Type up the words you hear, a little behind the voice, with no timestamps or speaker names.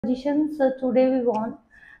Preposition. So today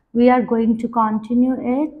we are going to continue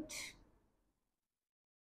it.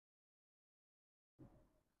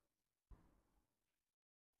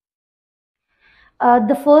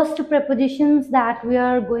 The first prepositions that we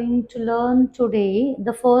are going to learn today,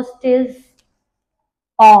 the first is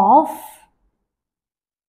of.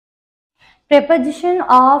 Preposition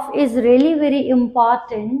of is really very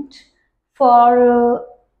important for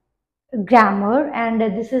grammar, and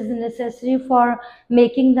this is necessary for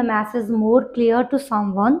making the message more clear to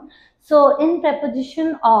someone. So in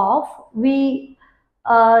preposition of, we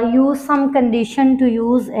use some condition to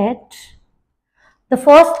use it. The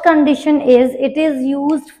first condition is it is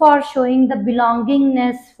used for showing the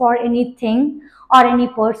belongingness for anything or any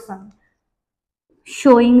person.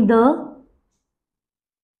 Showing the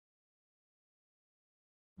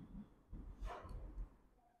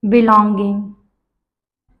belonging.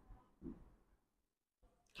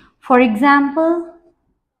 For example,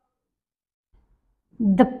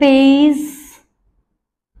 the page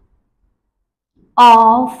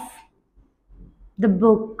of the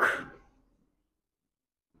book.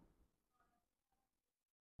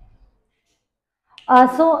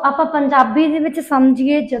 सो ਆਪਾਂ ਪੰਜਾਬੀ ਦੇ ਵਿੱਚ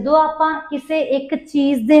ਸਮਝੀਏ, ਜਦੋਂ ਆਪਾਂ ਕਿਸੇ ਇੱਕ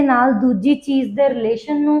ਚੀਜ਼ ਦੇ ਨਾਲ ਦੂਜੀ ਚੀਜ਼ ਦੇ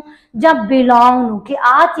ਰਿਲੇਸ਼ਨ ਨੂੰ ਜਾਂ ਬਿਲੋਂਗ ਨੂੰ, ਕਿ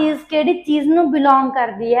ਆਹ ਚੀਜ਼ ਕਿਹੜੀ ਚੀਜ਼ ਨੂੰ ਬਿਲੋਂਗ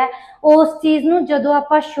ਕਰਦੀ ਹੈ, ਉਸ ਚੀਜ਼ ਨੂੰ ਜਦੋਂ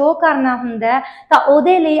ਆਪਾਂ ਸ਼ੋ ਕਰਨਾ ਹੁੰਦਾ ਤਾਂ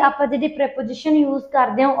ਉਹਦੇ ਲਈ ਆਪਾਂ ਜਿਹੜੀ ਪ੍ਰੈਪੋਜੀਸ਼ਨ ਯੂਜ਼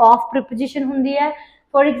ਕਰਦੇ ਹਾਂ ਆਫ ਪ੍ਰੈਪੋਜੀਸ਼ਨ ਹੁੰਦੀ ਹੈ।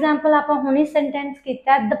 ਫॉर एग्जांपल ਆਪਾਂ ਹੁਣੇ ਸੈਂਟੈਂਸ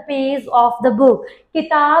ਕੀਤਾ, ਦ ਪੇਜ ਆਫ ਦ ਬੁੱਕ,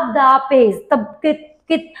 ਕਿਤਾਬ ਦਾ ਪੇਜ।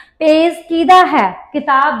 पेज किदा है,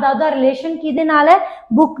 किताब दा रिलेशन किदे नाल है,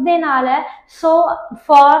 बुक दे नाल है। So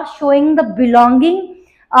for showing the belonging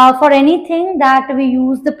for anything that we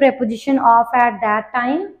use the preposition of at that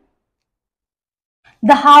time।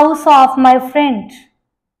 the house of my friend,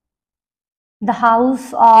 the house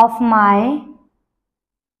of my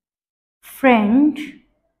friend।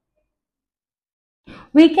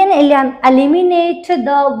 we can eliminate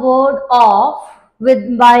the word of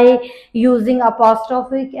by using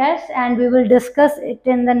apostrophe s, and we will discuss it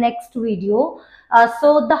in the next video।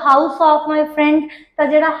 so the house of my friend, ਤਾਂ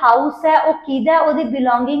ਜਿਹੜਾ house ਹੈ ਉਹ ਕਿਹਦਾ, ਉਹਦੀ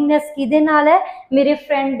belongingness ਕਿਹਦੇ ਨਾਲ ਹੈ, ਮੇਰੇ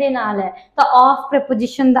friend ਦੇ ਨਾਲ ਹੈ, ਤਾਂ of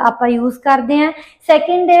preposition ਦਾ ਆਪਾਂ use ਕਰਦੇ ਹਾਂ।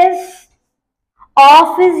 second is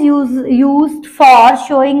of is used for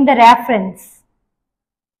showing the reference।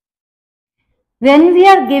 when we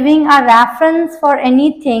are giving a reference for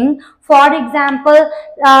anything, for example,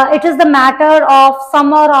 it is the matter of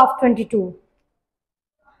summer of 22,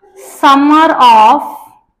 summer of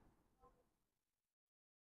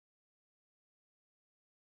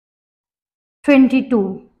 22,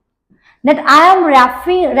 that I am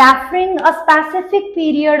referring a specific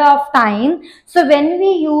period of time। so when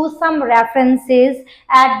we use some references,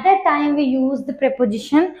 at that time we use the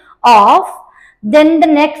preposition of। then the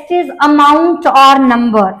next is amount or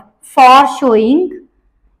number, for showing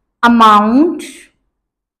amount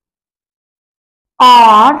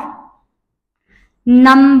or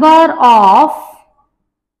number of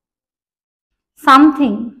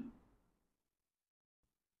something।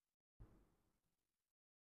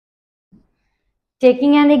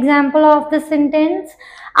 taking an example of the sentence,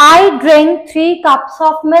 I drank 3 cups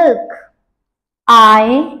of milk, I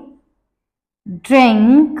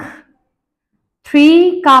drank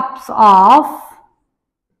 3 cups of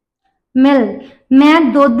milk।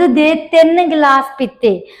 मैं दुध दे 3 गिलास पीते,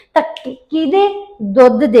 ਤਾਂ ਕਿਹਦੇ,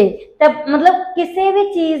 ਦੁੱਧ ਦੇ। ਤਾਂ ਮਤਲਬ ਕਿਸੇ ਵੀ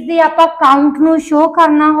ਚੀਜ਼ ਦੀ ਆਪਾਂ ਕਾਊਂਟ ਨੂੰ ਸ਼ੋ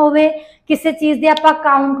ਕਰਨਾ ਹੋਵੇ, ਕਿਸੇ ਚੀਜ਼ ਦੇ ਆਪਾਂ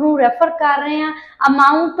ਕਾਊਂਟ ਨੂੰ ਰੈਫਰ ਕਰ ਰਹੇ ਹਾਂ,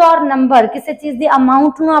 ਅਮਾਉਂਟ ਔਰ ਨੰਬਰ, ਕਿਸੇ ਚੀਜ਼ ਦੀ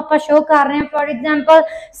ਅਮਾਉਂਟ ਨੂੰ ਆਪਾਂ ਸ਼ੋ ਕਰ ਰਹੇ ਹਾਂ। For example,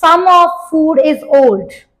 some of food is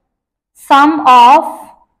old, some of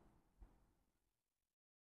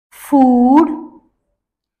food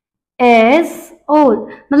is old,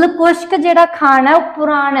 मतलब कुछ जिहड़ा खाना है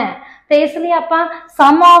पुराना है, तो इसलिए आप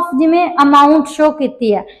सम ऑफ जिवें अमाउंट शो की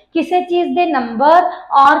है, किसी चीज के नंबर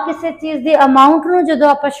और किसी चीज के अमाउंट नूं जदों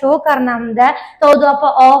आप शो करना हुंदा है तो उदों आप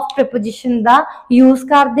ऑफ प्रीपोजिशन का यूज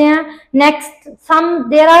करते हैं। Next,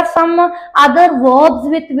 there are some other verbs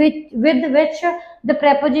with which the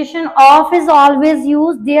preposition of is always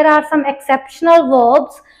used। there are some exceptional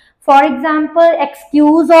verbs, for example,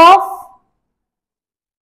 excuse of,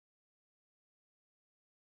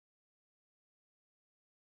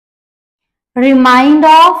 remind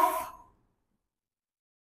of,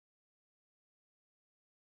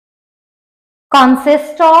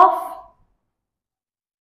 consist of,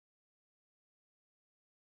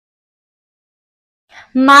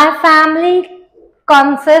 my family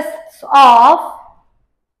consists of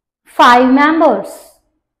 5 members।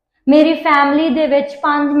 मेरी family दे विच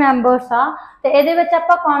 5 members आ। ਤੇ ਇਹਦੇ ਵਿੱਚ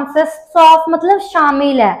ਆਪਾਂ consists of मतलब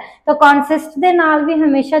शामिल है, तो consist ਦੇ ਨਾਲ ਵੀ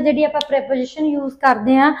ਹਮੇਸ਼ਾ ਜਿਹੜੀ ਆਪਾਂ preposition यूज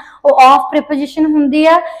ਕਰਦੇ ਆ ਉਹ of preposition ਹੁੰਦੀ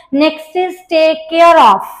ਆ। next is take care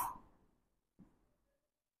of।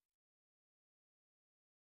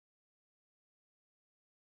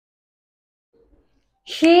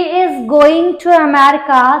 she is going to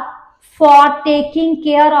America for taking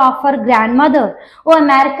care of her grandmother। वो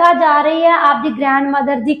अमेरिका जा रही है आपकी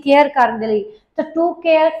ग्रैंडमदर की केयर करने के लिए। तो टू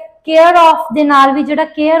केयर ऑफ दे नाल भी जिहड़ा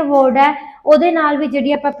केयर वर्ड है ਉਹਦੇ ਨਾਲ भी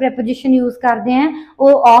जिहड़ी आपां preposition यूज करते हैं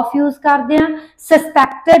वो ऑफ यूज करते हैं।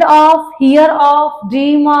 suspected of, hear of,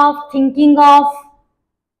 dream of, thinking of।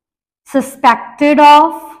 suspected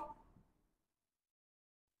of,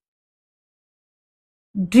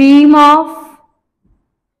 dream of,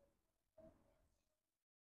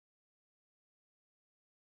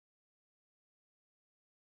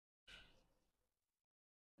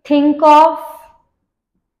 think of।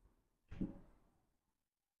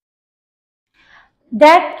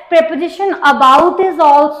 that preposition about is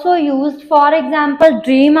also used, for example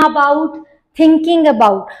dream about, thinking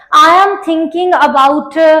about। I am thinking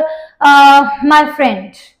about my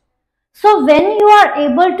friend। so when you are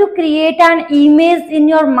able to create an image in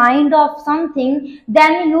your mind of something,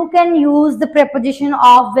 then you can use the preposition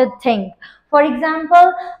of with think। for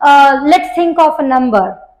example let's think of a number।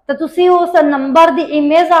 तो तुसी उस number की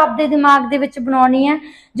image आपके दिमाग दे विच बनानी है।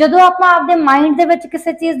 ਜਦੋਂ ਆਪਾਂ ਆਪਦੇ ਮਾਈਂਡ ਦੇ ਵਿੱਚ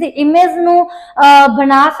ਕਿਸੇ ਚੀਜ਼ ਦੀ ਇਮੇਜ ਨੂੰ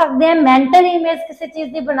ਬਣਾ ਸਕਦੇ ਹਾਂ, ਮੈਂਟਲ ਇਮੇਜ ਕਿਸੇ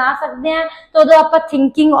ਚੀਜ਼ ਦੀ ਬਣਾ ਸਕਦੇ ਹਾਂ, ਤਾਂ ਉਦੋਂ ਆਪਾਂ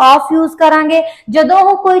ਥਿੰਕਿੰਗ ਆਫ ਯੂਜ਼ ਕਰਾਂਗੇ। ਜਦੋਂ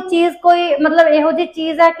ਉਹ ਕੋਈ ਚੀਜ਼ ਕੋਈ ਮਤਲਬ ਇਹੋ ਜਿਹੀ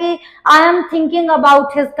ਚੀਜ਼ ਹੈ ਕਿ I am thinking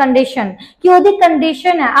about his condition, ਕਿ ਉਹਦੀ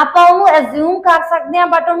ਕੰਡੀਸ਼ਨ ਹੈ, ਆਪਾਂ ਉਹਨੂੰ ਐਜ਼ਿਊਮ ਕਰ ਸਕਦੇ ਹਾਂ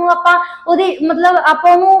ਬਟ ਉਹਨੂੰ ਆਪਾਂ ਉਹਦੀ ਮਤਲਬ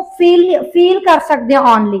ਆਪਾਂ ਉਹਨੂੰ ਫੀਲ ਕਰ ਸਕਦੇ ਹਾਂ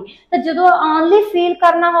ਓਨਲੀ। ਤਾਂ ਜਦੋਂ ਓਨਲੀ ਫੀਲ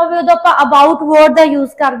ਕਰਨਾ ਹੋਵੇ ਉਦੋਂ ਆਪਾਂ ਅਬਾਊਟ ਵਰਡ ਦਾ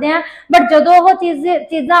ਯੂਜ਼ ਕਰਦੇ ਹਾਂ। ਬਟ ਜਦੋਂ ਉਹ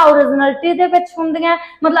ਚੀਜ਼ਾਂ ਓਰੀਜਨਲਿਟੀ ਦੇ ਵਿੱਚ ਹੁੰਦੀਆਂ,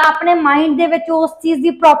 मतलब अपने माइंड दे विच उस चीज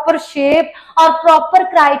की प्रॉपर शेप और प्रॉपर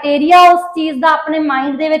क्राइटेरिया उस चीज का अपने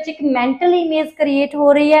माइंड दे विच एक मेंटल इमेज क्रिएट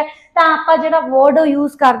हो रही है, तो आपां जिहड़ा वर्ड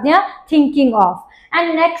यूज करते हैं thinking of.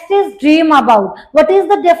 And next is dream about. What is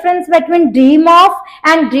the difference between dream of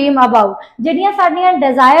and dream about? जिहड़ियां साडीआं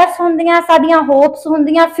डिजायर्स हुंदियां, साडीआं होप्स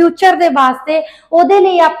हुंदियां फ्यूचर दे वास्ते, उहदे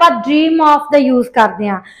लई आपां ड्रीम ऑफ दा यूज करदे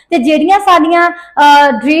हां। ते जिहड़ियां साडीआं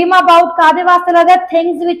ड्रीम अबाउट कादे वास्ते लगदा?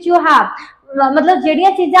 थिंग्स विच यू हैव, मतलब ਜਿਹੜੀਆਂ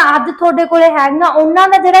ਚੀਜ਼ਾਂ ਅੱਜ ਤੁਹਾਡੇ ਕੋਲੇ ਹੈਗੀਆਂ ਉਹਨਾਂ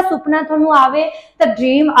ਦਾ ਜਿਹੜਾ ਸੁਪਨਾ ਤੁਹਾਨੂੰ ਆਵੇ ਤਾਂ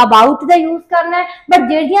ਡ੍ਰੀਮ ਅਬਾਊਟ ਦਾ ਯੂਜ਼ ਕਰਨਾ ਹੈ। ਬਟ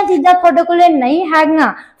ਜਿਹੜੀਆਂ ਚੀਜ਼ਾਂ ਤੁਹਾਡੇ ਕੋਲੇ ਨਹੀਂ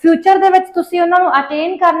ਹੈਗੀਆਂ ਫਿਊਚਰ ਦੇ ਵਿੱਚ ਤੁਸੀਂ ਉਹਨਾਂ ਨੂੰ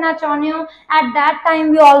ਅਟੇਨ ਕਰਨਾ ਚਾਹੁੰਦੇ ਹੋ, at that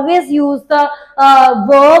time we always use the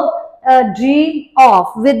verb dream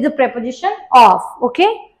of with the preposition of।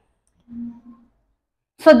 okay,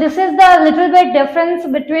 so this is the little bit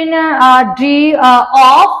difference between dream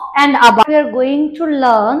of and about we are going to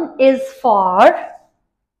learn is for।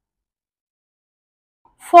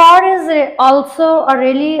 For is also a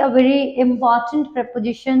very important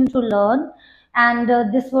preposition to learn, and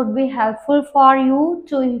this would be helpful for you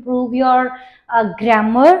to improve your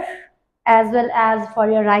grammar as well as for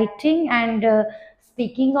your writing and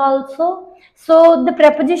speaking also। So the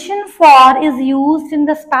preposition for is used in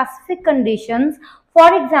the specific conditions। For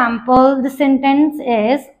example, the sentence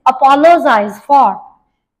is apologize for,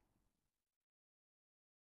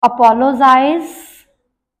 apologize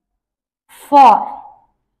for।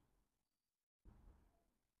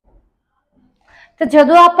 तो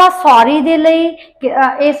जदों आपां sorry दे लई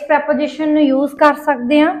इस preposition ਨੂੰ use कर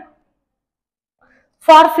सकते हैं।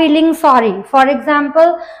 for feeling sorry, for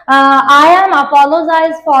example I am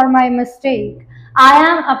apologize for my mistake, I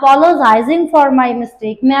am apologizing for my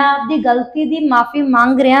mistake। मैं आपकी गलती की माफी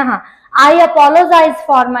मांग रहा हाँ, I apologize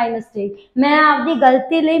for my mistake, मैं आपकी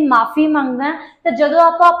गलती लई माफी मंगदा। तो जदों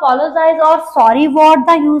आप apologize और sorry word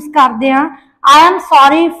का यूज करते हैं, I am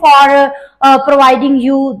sorry for providing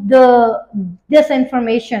you this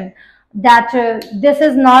information that this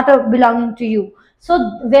is not belonging to you। So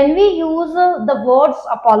when we use the words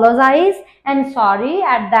apologize and sorry,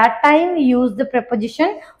 at that time we use the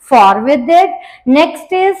preposition for with it।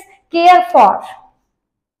 next is care for।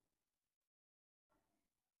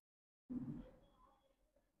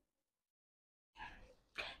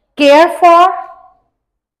 care for,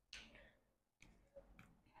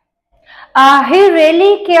 he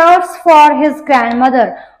really cares for his grandmother।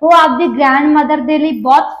 वो आपकी grandmother दे लई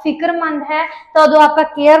बहुत फिक्रमंद है, तो उदों आपां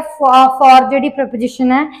care for जिहड़ी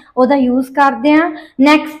preposition है ओदा यूज करते हैं।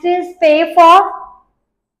 नेक्स्ट इज पे for.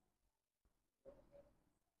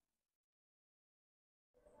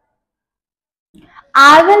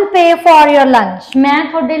 I will pay for your lunch,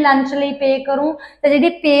 मैं थोड़े लंच लिए पे करूँ। तो जी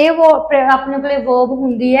पे वो अपने को वर्ब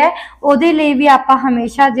होंगी है, वो भी आप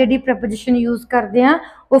हमेशा जी प्रपोजिशन यूज करते हैं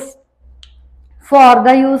वो for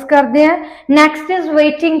दा यूज करते हैं. Next is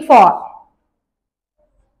waiting for.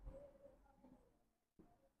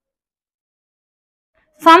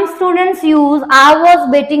 Some students use I was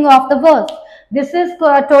waiting off the bus. This is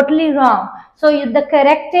totally wrong. So the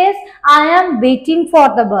correct is I am waiting for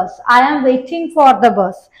the bus. I am waiting for the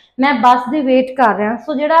bus. मैं बस ਦੀ wait ਕਰ ਰਿਹਾ.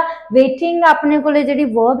 ਸੋ ਜਿਹੜਾ waiting ਆਪਣੇ ਕੋਲੇ ਜਿਹੜੀ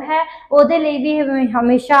verb ਹੈ ਉਹਦੇ ਲਈ ਵੀ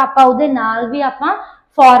ਹਮੇਸ਼ਾ ਆਪਾਂ ਉਹਦੇ ਨਾਲ ਵੀ ਆਪਾਂ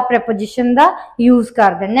for preposition ਦਾ use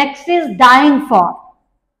ਕਰਦੇ. Next is dying for.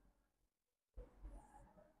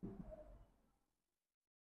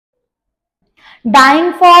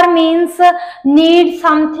 Dying for means need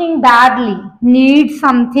something badly. Need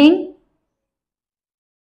something.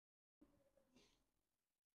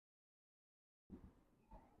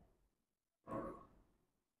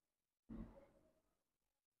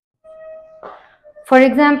 For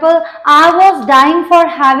example, I was dying for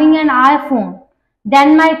having an iPhone.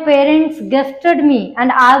 Then my parents gifted me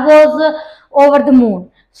and I was over the moon.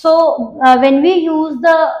 So when we use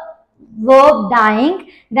the verb dying,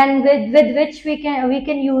 then with which we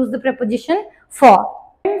can use the preposition for.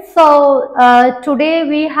 So today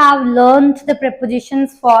we have learned the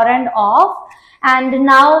prepositions for and of, and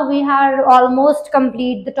now we have almost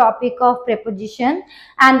complete the topic of preposition,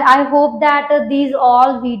 and I hope that these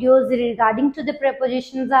all videos regarding to the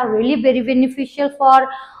prepositions are really very beneficial for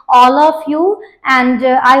all of you, and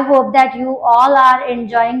I hope that you all are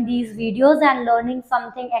enjoying these videos and learning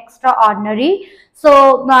something extraordinary. So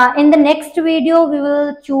in the next video we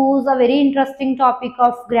will choose a very interesting topic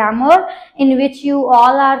of grammar in which you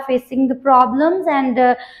all are facing the problems, and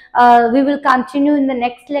we will continue in the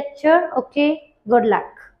next lecture. Okay, good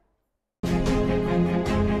luck.